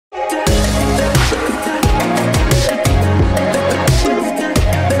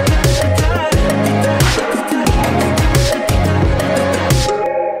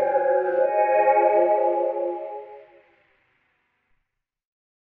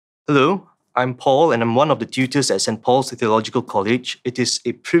Hello, I'm Paul and I'm one of the tutors at St. Paul's Theological College. It is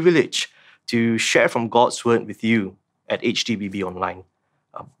a privilege to share from God's Word with you at HTBB Online.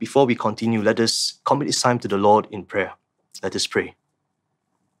 Before we continue, let us commit this time to the Lord in prayer. Let us pray.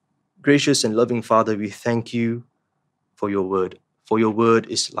 Gracious and loving Father, we thank you for your Word, for your Word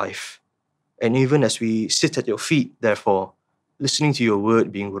is life. And even as we sit at your feet, therefore, listening to your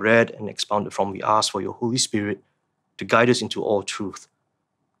Word being read and expounded from, we ask for your Holy Spirit to guide us into all truth,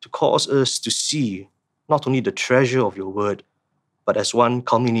 to cause us to see not only the treasure of your word, but as one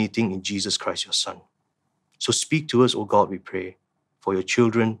culminating in Jesus Christ, your Son. So speak to us, O God, we pray, for your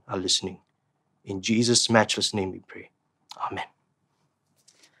children are listening. In Jesus' matchless name we pray. Amen.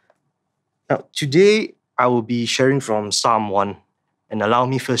 Now, today I will be sharing from Psalm 1, and allow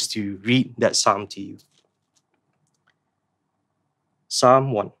me first to read that psalm to you.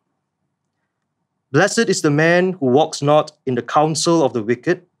 Psalm 1. Blessed is the man who walks not in the counsel of the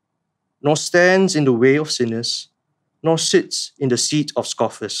wicked, nor stands in the way of sinners, nor sits in the seat of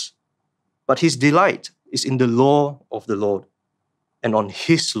scoffers. But his delight is in the law of the Lord, and on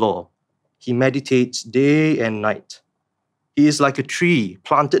his law he meditates day and night. He is like a tree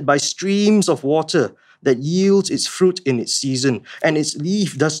planted by streams of water that yields its fruit in its season, and its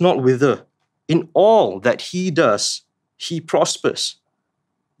leaf does not wither. In all that he does, he prospers.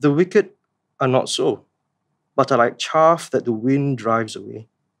 The wicked are not so, but are like chaff that the wind drives away.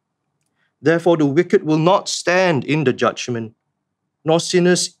 Therefore, the wicked will not stand in the judgment, nor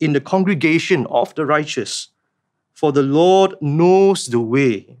sinners in the congregation of the righteous. For the Lord knows the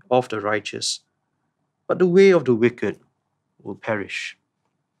way of the righteous, but the way of the wicked will perish.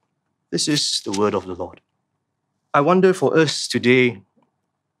 This is the word of the Lord. I wonder for us today,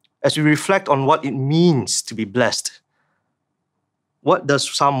 as we reflect on what it means to be blessed, what does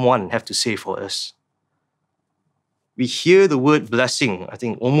Psalm 1 have to say for us? We hear the word blessing, I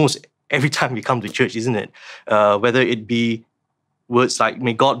think, almost every time we come to church, isn't it? Whether it be words like,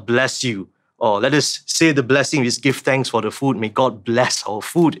 may God bless you, or let us say the blessing, we just give thanks for the food, may God bless our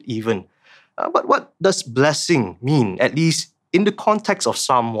food even. But what does blessing mean, at least in the context of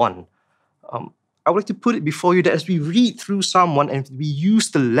Psalm 1? I would like to put it before you that as we read through Psalm 1 and we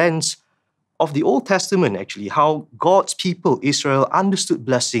use the lens of the Old Testament, actually, how God's people, Israel, understood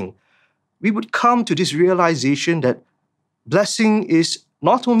blessing, we would come to this realization that blessing is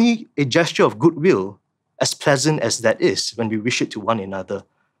not only a gesture of goodwill, as pleasant as that is when we wish it to one another,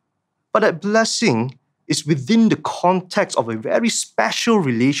 but that blessing is within the context of a very special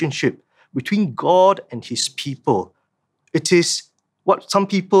relationship between God and his people. It is what some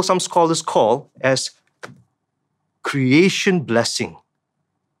scholars call as creation blessing,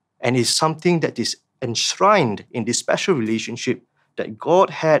 and is something that is enshrined in this special relationship that God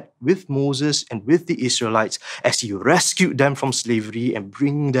had with Moses and with the Israelites as he rescued them from slavery and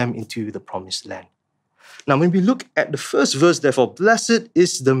bringing them into the promised land. Now, when we look at the first verse, therefore, blessed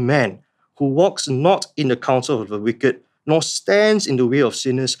is the man who walks not in the counsel of the wicked, nor stands in the way of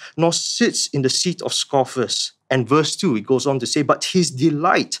sinners, nor sits in the seat of scoffers. And verse 2, it goes on to say, but his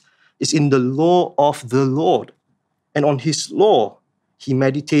delight is in the law of the Lord, and on his law he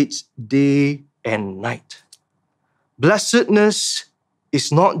meditates day and night. Blessedness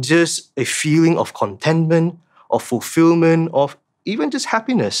is not just a feeling of contentment, of fulfillment, of even just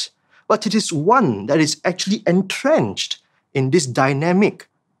happiness, but it is one that is actually entrenched in this dynamic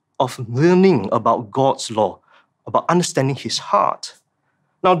of learning about God's law, about understanding his heart.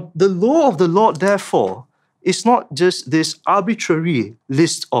 Now, the law of the Lord, therefore, is not just this arbitrary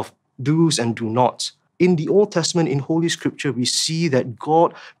list of do's and do nots. In the Old Testament, in Holy Scripture, we see that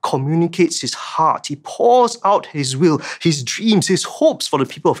God communicates his heart. He pours out his will, his dreams, his hopes for the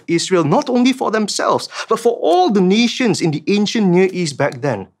people of Israel, not only for themselves, but for all the nations in the ancient Near East back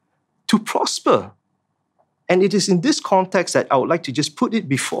then, to prosper. And it is in this context that I would like to just put it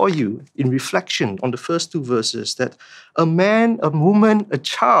before you in reflection on the first two verses, that a man, a woman, a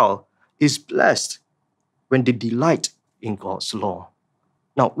child is blessed when they delight in God's law.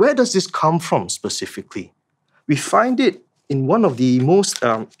 Now, where does this come from specifically? We find it in one of the most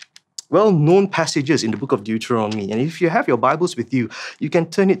well-known passages in the book of Deuteronomy. And if you have your Bibles with you, you can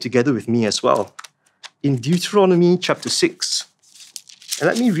turn it together with me as well. In Deuteronomy chapter 6. And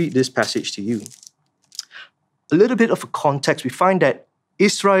let me read this passage to you. A little bit of a context, we find that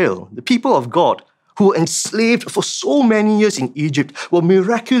Israel, the people of God, who were enslaved for so many years in Egypt, were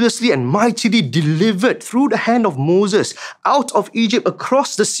miraculously and mightily delivered through the hand of Moses out of Egypt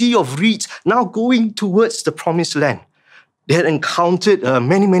across the Sea of Reeds, now going towards the promised land. They had encountered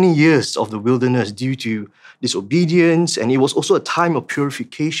many years of the wilderness due to disobedience, and it was also a time of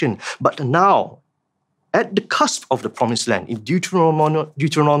purification. But now, at the cusp of the promised land, in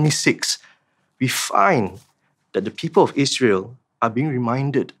Deuteronomy 6, we find that the people of Israel are being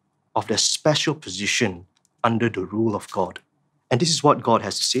reminded of their special position under the rule of God. And this is what God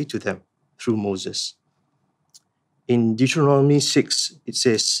has to say to them through Moses. In Deuteronomy 6, it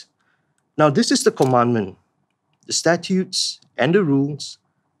says, "Now this is the commandment, the statutes and the rules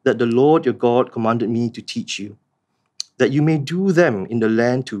that the Lord your God commanded me to teach you, that you may do them in the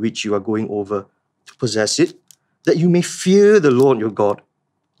land to which you are going over to possess it, that you may fear the Lord your God,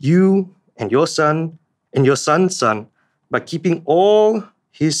 you and your son and your son's son, by keeping all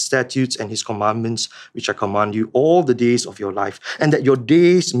his statutes and his commandments, which I command you all the days of your life, and that your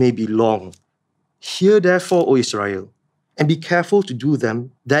days may be long. Hear therefore, O Israel, and be careful to do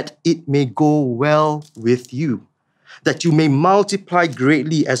them, that it may go well with you, that you may multiply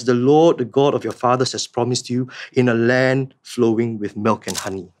greatly as the Lord, the God of your fathers, has promised you, in a land flowing with milk and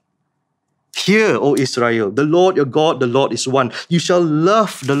honey. Hear, O Israel, the Lord your God, the Lord is one. You shall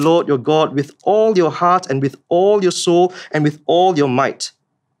love the Lord your God with all your heart and with all your soul and with all your might.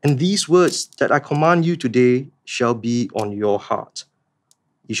 And these words that I command you today shall be on your heart.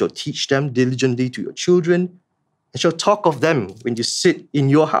 You shall teach them diligently to your children, and shall talk of them when you sit in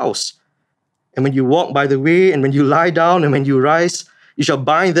your house, and when you walk by the way, and when you lie down, and when you rise. You shall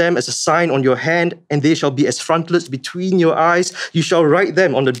bind them as a sign on your hand, and they shall be as frontlets between your eyes. You shall write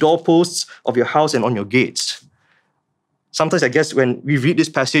them on the doorposts of your house and on your gates." Sometimes I guess when we read this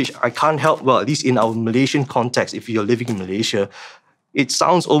passage, I can't help, well, at least in our Malaysian context, if you're living in Malaysia, it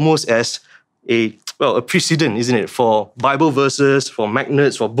sounds almost as a precedent, isn't it, for Bible verses, for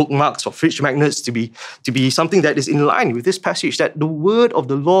magnets, for bookmarks, for fridge magnets to be something that is in line with this passage, that the word of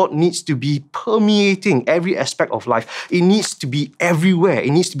the Lord needs to be permeating every aspect of life. It needs to be everywhere.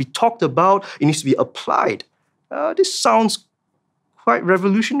 It needs to be talked about. It needs to be applied. This sounds quite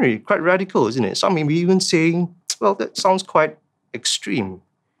revolutionary, quite radical, isn't it? Some may be even saying, well, that sounds quite extreme.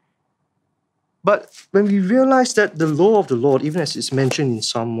 But when we realize that the law of the Lord, even as it's mentioned in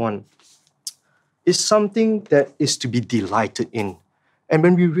Psalm 1, is something that is to be delighted in. And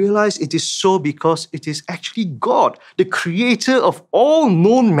when we realize it is so because it is actually God, the creator of all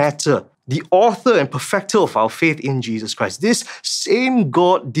known matter, the author and perfecter of our faith in Jesus Christ. This same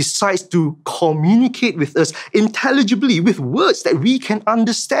God decides to communicate with us intelligibly with words that we can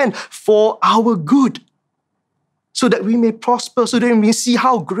understand for our good, so that we may prosper, so that we may see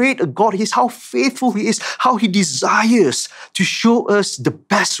how great a God He is, how faithful He is, how He desires to show us the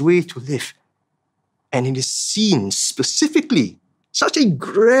best way to live. And it is seen specifically, such a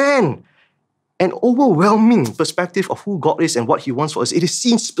grand and overwhelming perspective of who God is and what He wants for us. It is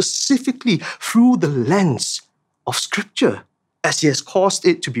seen specifically through the lens of Scripture, as He has caused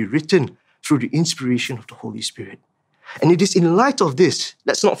it to be written through the inspiration of the Holy Spirit. And it is in light of this,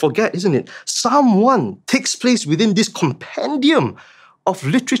 let's not forget, isn't it? Psalm 1 takes place within this compendium of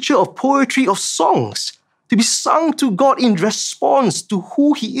literature, of poetry, of songs, to be sung to God in response to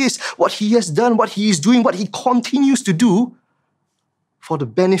who He is, what He has done, what He is doing, what He continues to do for the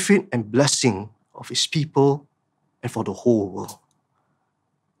benefit and blessing of His people and for the whole world.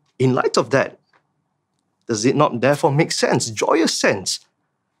 In light of that, does it not therefore make sense, joyous sense,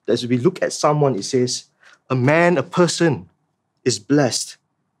 that as we look at Psalm 1, it says, a person is blessed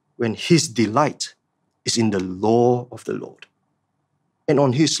when his delight is in the law of the Lord, and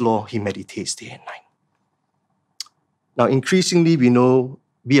on His law he meditates day and night. Now, increasingly, we know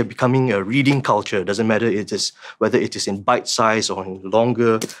we are becoming a reading culture. Doesn't matter whether it is in bite size or in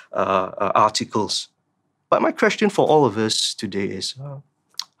longer articles. But my question for all of us today is,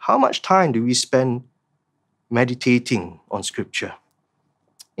 how much time do we spend meditating on Scripture?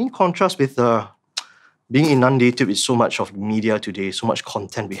 In contrast with being inundated with so much of media today, so much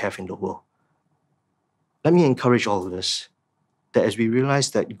content we have in the world, let me encourage all of us that as we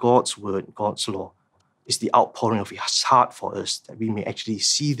realize that God's word, God's law, is the outpouring of His heart for us, that we may actually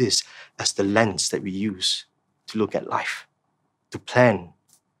see this as the lens that we use to look at life, to plan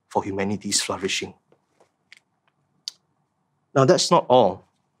for humanity's flourishing. Now, that's not all.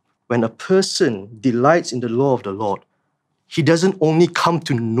 When a person delights in the law of the Lord, he doesn't only come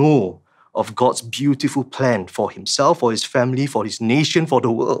to know of God's beautiful plan for himself, for his family, for his nation, for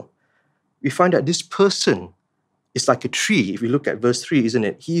the world. We find that this person is like a tree. If we look at verse 3, isn't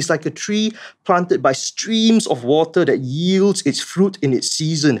it? He is like a tree planted by streams of water that yields its fruit in its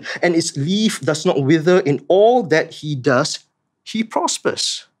season, and its leaf does not wither. In all that he does, he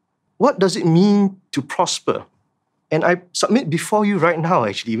prospers. What does it mean to prosper? And I submit before you right now,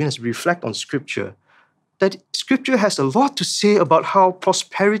 actually, even as we reflect on Scripture, that Scripture has a lot to say about how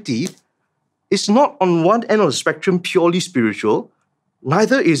prosperity is not on one end of the spectrum purely spiritual,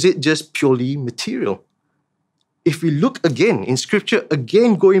 neither is it just purely material. If we look again in Scripture,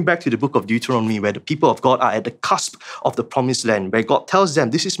 again going back to the book of Deuteronomy, where the people of God are at the cusp of the promised land, where God tells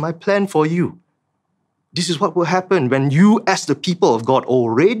them, this is my plan for you. This is what will happen when you, as the people of God,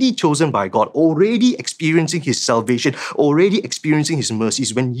 already chosen by God, already experiencing His salvation, already experiencing His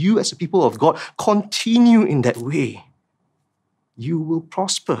mercies, when you, as the people of God, continue in that way, you will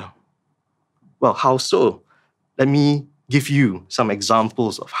prosper. Well, how so? Let me give you some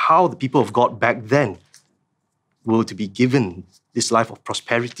examples of how the people of God back then were to be given this life of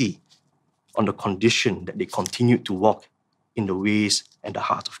prosperity on the condition that they continued to walk in the ways and the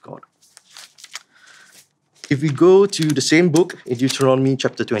heart of God. If we go to the same book in Deuteronomy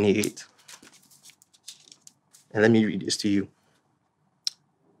chapter 28, and let me read this to you.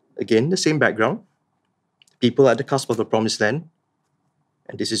 Again, the same background. People at the cusp of the promised land,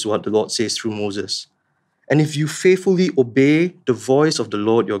 and this is what the Lord says through Moses. And if you faithfully obey the voice of the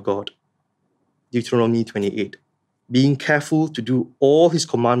Lord your God, Deuteronomy 28, being careful to do all His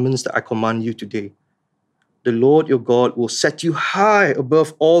commandments that I command you today, the Lord your God will set you high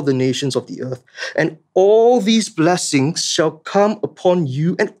above all the nations of the earth, and all these blessings shall come upon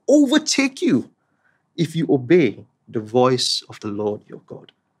you and overtake you if you obey the voice of the Lord your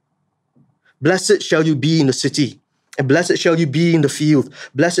God. Blessed shall you be in the city, and blessed shall you be in the field.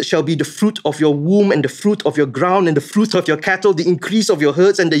 Blessed shall be the fruit of your womb, and the fruit of your ground, and the fruit of your cattle, the increase of your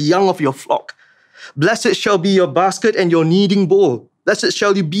herds, and the young of your flock. Blessed shall be your basket and your kneading bowl. Blessed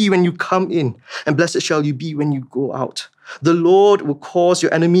shall you be when you come in, and blessed shall you be when you go out. The Lord will cause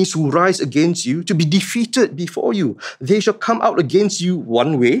your enemies who rise against you to be defeated before you. They shall come out against you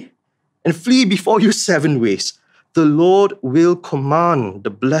one way and flee before you 7 ways. The Lord will command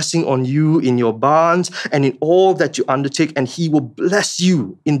the blessing on you in your barns and in all that you undertake, and He will bless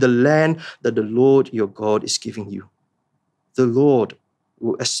you in the land that the Lord your God is giving you. The Lord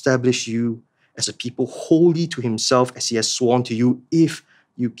will establish you as a people holy to Himself, as He has sworn to you, if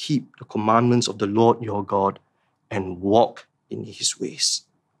you keep the commandments of the Lord your God and walk in His ways.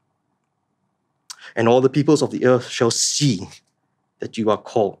 And all the peoples of the earth shall see that you are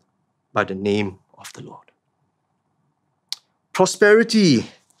called by the name of the Lord. Prosperity,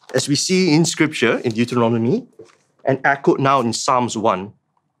 as we see in Scripture, in Deuteronomy, and echoed now in Psalms 1,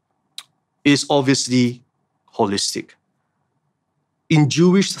 is obviously holistic. In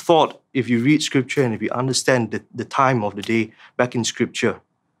Jewish thought, if you read Scripture and if you understand the time of the day back in Scripture,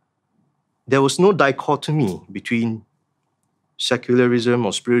 there was no dichotomy between secularism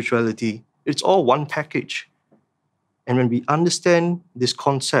or spirituality. It's all one package. And when we understand this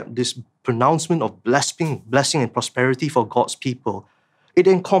concept, this pronouncement of blessing and prosperity for God's people, it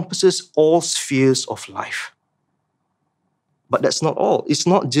encompasses all spheres of life. But that's not all. It's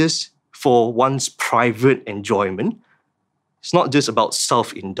not just for one's private enjoyment. It's not just about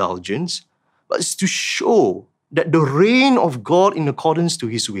self-indulgence, but it's to show that the reign of God in accordance to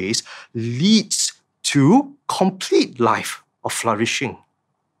His ways leads to complete life of flourishing.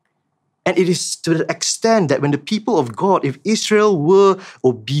 And it is to the extent that when the people of God, if Israel were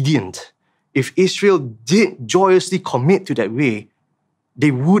obedient, if Israel did joyously commit to that way,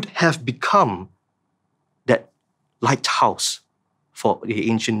 they would have become that lighthouse for the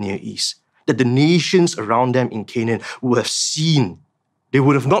ancient Near East, that the nations around them in Canaan would have seen. They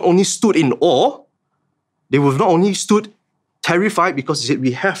would have not only stood in awe, they would have not only stood terrified because they said,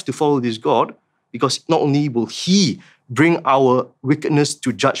 we have to follow this God, because not only will He bring our wickedness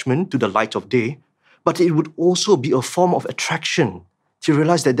to judgment, to the light of day, but it would also be a form of attraction to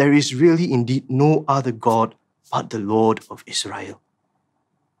realize that there is really indeed no other God but the Lord of Israel.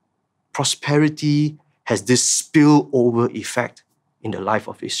 Prosperity has this spillover effect in the life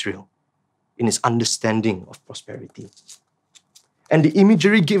of Israel, in its understanding of prosperity. And the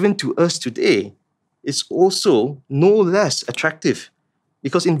imagery given to us today is also no less attractive.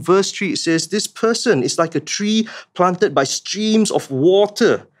 Because in verse 3 it says, this person is like a tree planted by streams of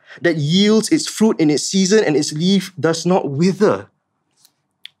water that yields its fruit in its season and its leaf does not wither.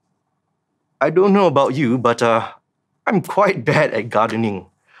 I don't know about you, but I'm quite bad at gardening.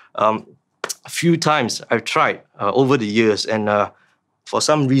 A few times I've tried over the years, and for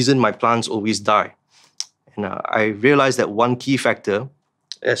some reason my plants always die. And I realized that one key factor,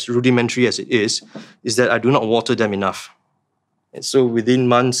 as rudimentary as it is that I do not water them enough. And so within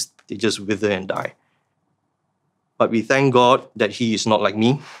months, they just wither and die. But we thank God that He is not like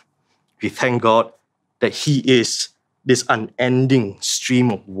me. We thank God that He is this unending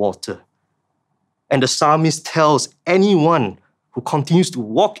stream of water. And the psalmist tells anyone who continues to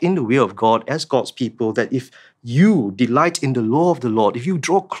walk in the way of God as God's people that if you delight in the law of the Lord, if you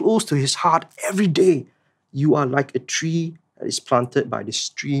draw close to His heart every day, you are like a tree that is planted by the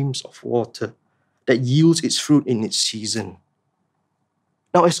streams of water that yields its fruit in its season.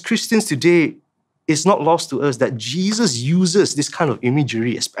 Now, as Christians today, it's not lost to us that Jesus uses this kind of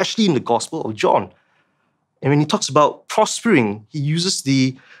imagery, especially in the Gospel of John. And when he talks about prospering, he uses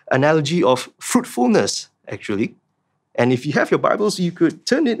the analogy of fruitfulness, actually. And if you have your Bibles, you could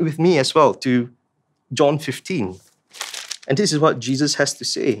turn it with me as well to John 15. And this is what Jesus has to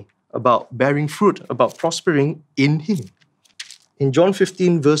say about bearing fruit, about prospering in him. In John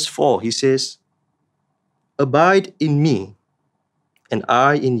 15, verse 4, he says, "Abide in me, and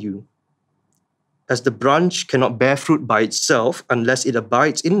I in you. As the branch cannot bear fruit by itself unless it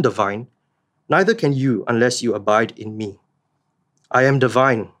abides in the vine, neither can you unless you abide in me. I am the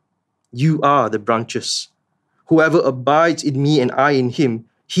vine, you are the branches. Whoever abides in me and I in him,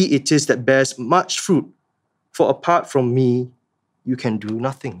 he it is that bears much fruit, for apart from me, you can do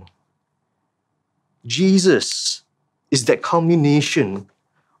nothing." Jesus is that culmination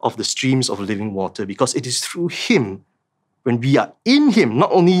of the streams of living water, because it is through him, when we are in him,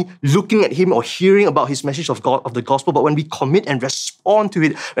 not only looking at him or hearing about his message of God, of the gospel, but when we commit and respond to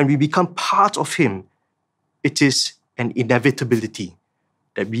it, when we become part of him, it is an inevitability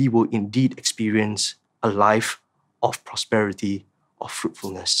that we will indeed experience a life of prosperity, of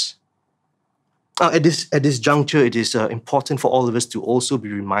fruitfulness. At this juncture, it is important for all of us to also be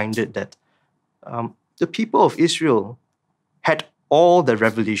reminded that the people of Israel had all the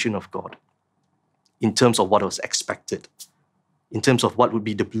revelation of God in terms of what was expected, in terms of what would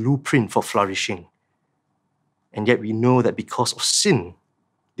be the blueprint for flourishing. And yet we know that because of sin,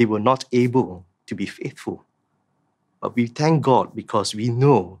 they were not able to be faithful. But we thank God because we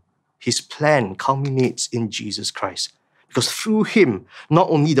know his plan culminates in Jesus Christ. Because through him, not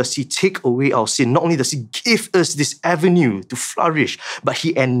only does he take away our sin, not only does he give us this avenue to flourish, but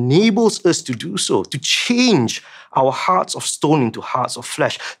he enables us to do so, to change our hearts of stone into hearts of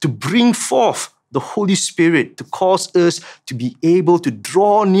flesh, to bring forth the Holy Spirit, to cause us to be able to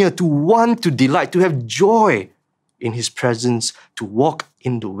draw near, to want to delight, to have joy in his presence, to walk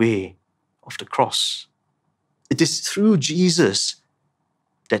in the way of the cross. It is through Jesus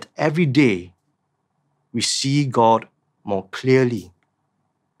that every day we see God more clearly,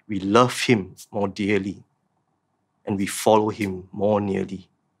 we love him more dearly, and we follow him more nearly,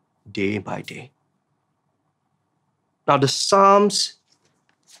 day by day. Now, the Psalms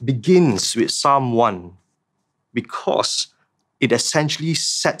begins with Psalm 1 because it essentially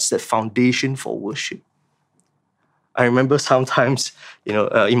sets the foundation for worship. I remember sometimes,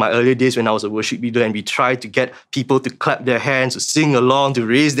 in my earlier days when I was a worship leader and we tried to get people to clap their hands, to sing along, to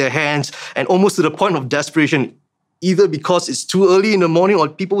raise their hands, and almost to the point of desperation, either because it's too early in the morning or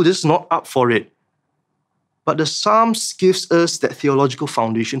people are just not up for it. But the Psalms gives us that theological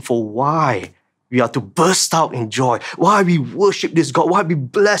foundation for why we are to burst out in joy, why we worship this God, why we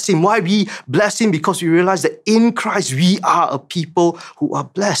bless him, because we realize that in Christ we are a people who are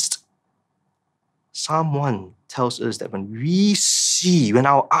blessed. Psalm 1 tells us that when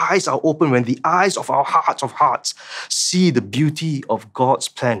our eyes are open, when the eyes of our hearts of hearts see the beauty of God's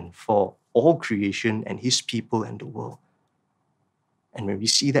plan for all creation and his people and the world, and when we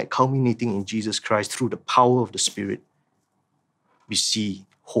see that culminating in Jesus Christ through the power of the Spirit, we see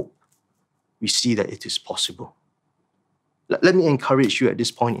hope. We see that it is possible. Let me encourage you at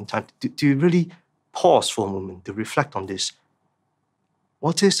this point in time to really pause for a moment, to reflect on this.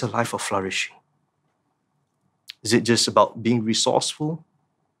 What is a life of flourishing? Is it just about being resourceful?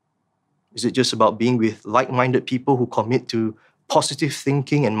 Is it just about being with like-minded people who commit to positive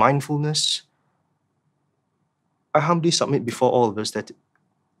thinking and mindfulness? I humbly submit before all of us that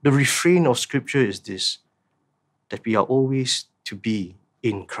the refrain of Scripture is this, that we are always to be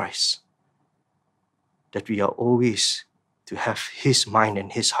in Christ, that we are always to have his mind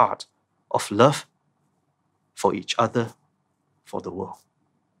and his heart of love for each other, for the world,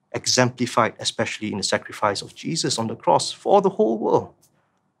 exemplified especially in the sacrifice of Jesus on the cross for the whole world.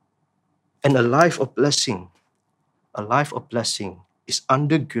 And a life of blessing is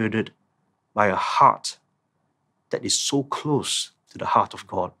undergirded by a heart that is so close to the heart of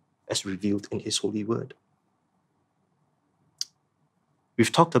God as revealed in his holy word.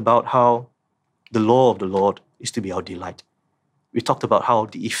 We've talked about how the law of the Lord is to be our delight. We talked about how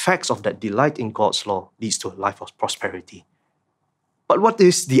the effects of that delight in God's law leads to a life of prosperity. But what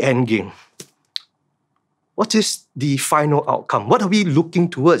is the end game? What is the final outcome? What are we looking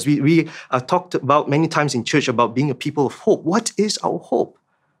towards? We talked about many times in church about being a people of hope. What is our hope?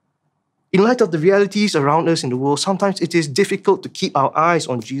 In light of the realities around us in the world, sometimes it is difficult to keep our eyes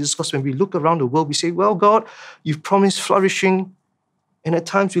on Jesus, because when we look around the world, we say, well, God, you've promised flourishing. And at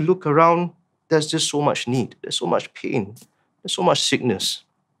times we look around, there's just so much need. There's so much pain. There's so much sickness.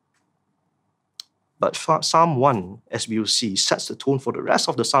 But Psalm 1, as we will see, sets the tone for the rest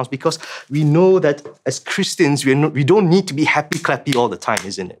of the Psalms, because we know that as Christians, we don't need to be happy-clappy all the time,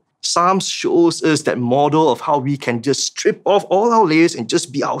 isn't it? Psalms shows us that model of how we can just strip off all our layers and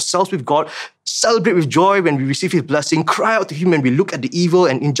just be ourselves with God, celebrate with joy when we receive His blessing, cry out to Him when we look at the evil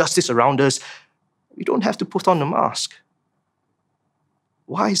and injustice around us. We don't have to put on a mask.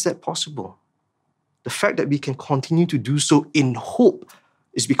 Why is that possible? The fact that we can continue to do so in hope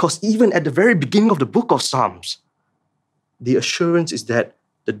is because even at the very beginning of the book of Psalms, the assurance is that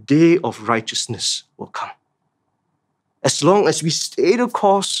the day of righteousness will come. As long as we stay the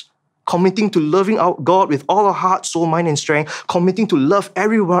course, committing to loving our God with all our heart, soul, mind, and strength, committing to love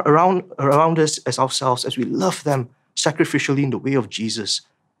everyone around us as ourselves, as we love them sacrificially in the way of Jesus,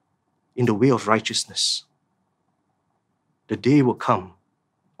 in the way of righteousness, the day will come,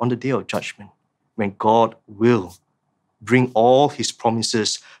 on the day of judgment, when God will bring all His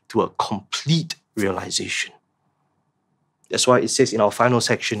promises to a complete realization. That's why it says in our final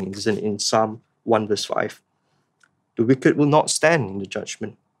section, in Psalm 1 verse 5, the wicked will not stand in the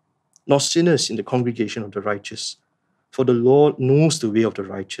judgment, nor sinners in the congregation of the righteous. For the Lord knows the way of the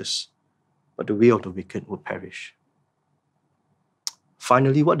righteous, but the way of the wicked will perish.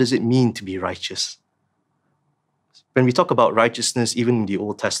 Finally, what does it mean to be righteous? When we talk about righteousness, even in the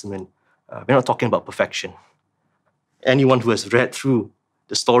Old Testament, we're not talking about perfection. Anyone who has read through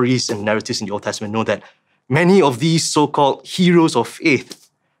the stories and narratives in the Old Testament know that many of these so-called heroes of faith,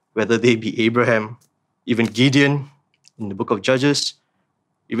 whether they be Abraham, even Gideon in the book of Judges,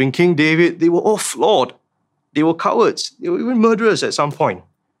 even King David, they were all flawed. They were cowards. They were even murderers at some point.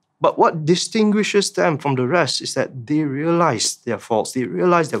 But what distinguishes them from the rest is that they realized their faults, they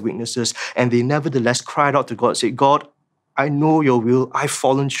realized their weaknesses, and they nevertheless cried out to God, said, God, I know your will, I've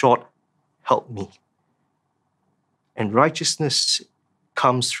fallen short, help me. And righteousness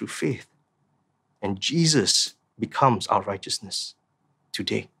comes through faith. And Jesus becomes our righteousness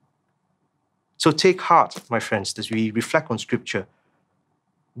today. So take heart, my friends, as we reflect on Scripture.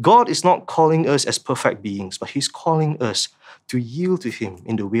 God is not calling us as perfect beings, but He's calling us to yield to Him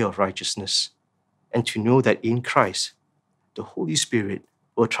in the way of righteousness and to know that in Christ, the Holy Spirit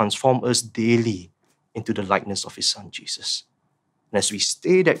will transform us daily into the likeness of His Son, Jesus. And as we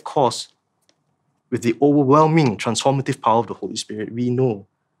stay that course with the overwhelming transformative power of the Holy Spirit, we know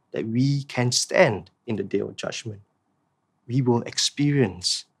that we can stand in the day of judgment. We will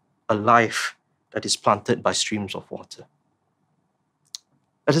experience a life that is planted by streams of water.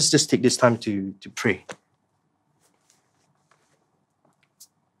 Let us just take this time to pray.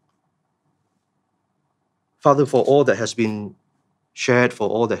 Father, for all that has been shared, for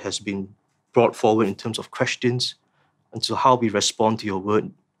all that has been brought forward in terms of questions, and to how we respond to your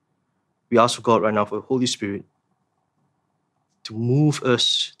word, we ask for God right now for the Holy Spirit to move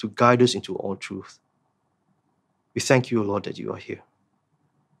us, to guide us into all truth. We thank you, O Lord, that you are here.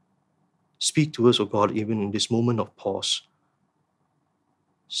 Speak to us, O God, even in this moment of pause.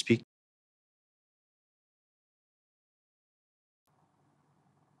 Speak.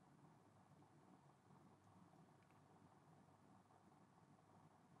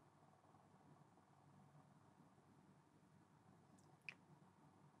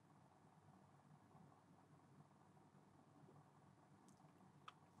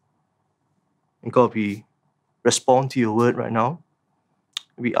 And God, we respond to your word right now.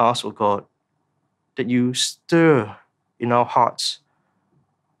 We ask, O God, that you stir in our hearts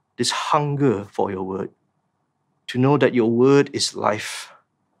this hunger for your word, to know that your word is life,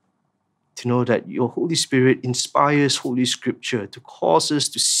 to know that your Holy Spirit inspires Holy Scripture to cause us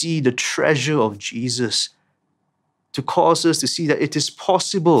to see the treasure of Jesus, to cause us to see that it is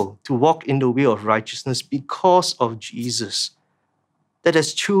possible to walk in the way of righteousness because of Jesus, that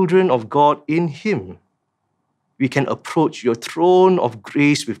as children of God in Him, we can approach your throne of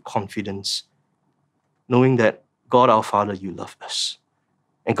grace with confidence, knowing that God our Father, you love us.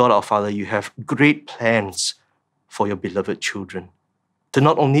 And God our Father, you have great plans for your beloved children, to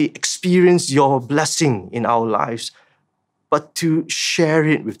not only experience your blessing in our lives, but to share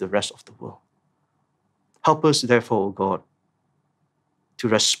it with the rest of the world. Help us, therefore, O God, to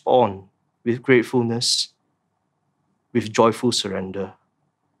respond with gratefulness, with joyful surrender,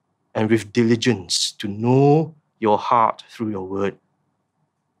 and with diligence to know your heart through your word,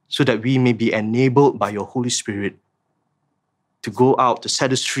 so that we may be enabled by your Holy Spirit to go out, to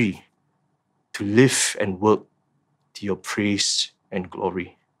set us free, to live and work to your praise and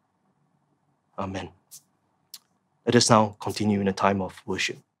glory. Amen. Let us now continue in a time of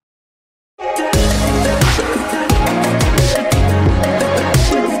worship.